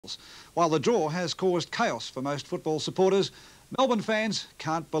While the draw has caused chaos for most football supporters, Melbourne fans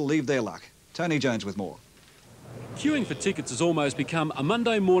can't believe their luck. Tony Jones with more. Queuing for tickets has almost become a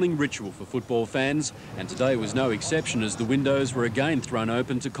Monday morning ritual for football fans, and today was no exception as the windows were again thrown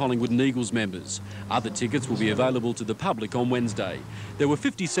open to Collingwood and Eagles members. Other tickets will be available to the public on Wednesday. There were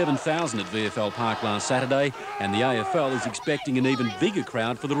 57,000 at VFL Park last Saturday, and the AFL is expecting an even bigger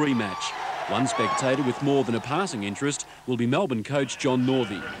crowd for the rematch. One spectator with more than a passing interest will be Melbourne coach John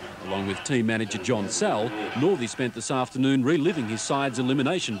Northey. Along with team manager John Sell, Northey spent this afternoon reliving his side's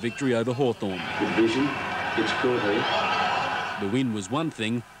elimination victory over Hawthorn. Good vision. It's good here. The win was one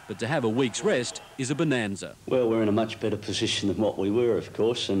thing, but to have a week's rest is a bonanza. Well, we're in a much better position than what we were, of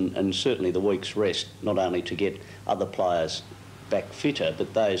course, and certainly the week's rest, not only to get other players back fitter,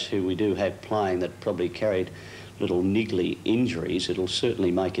 but those who we do have playing that probably carried little niggly injuries, it'll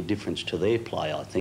certainly make a difference to their play, I think.